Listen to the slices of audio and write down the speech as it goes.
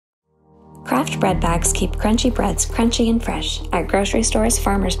Kraft Bread Bags keep crunchy breads crunchy and fresh at grocery stores,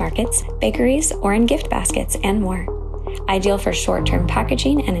 farmers markets, bakeries, or in gift baskets, and more. Ideal for short-term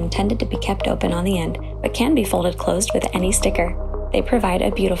packaging and intended to be kept open on the end, but can be folded closed with any sticker. They provide a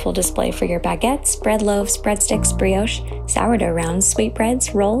beautiful display for your baguettes, bread loaves, breadsticks, brioche, sourdough rounds,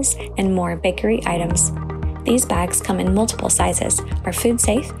 sweetbreads, rolls, and more bakery items. These bags come in multiple sizes, are food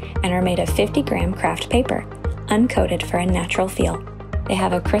safe, and are made of 50-gram craft paper, uncoated for a natural feel. They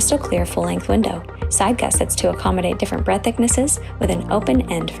have a crystal clear full-length window, side gussets to accommodate different bread thicknesses, with an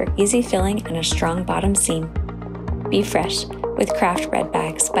open end for easy filling and a strong bottom seam. Be fresh with Kraft Bread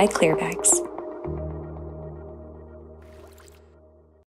Bags by ClearBags.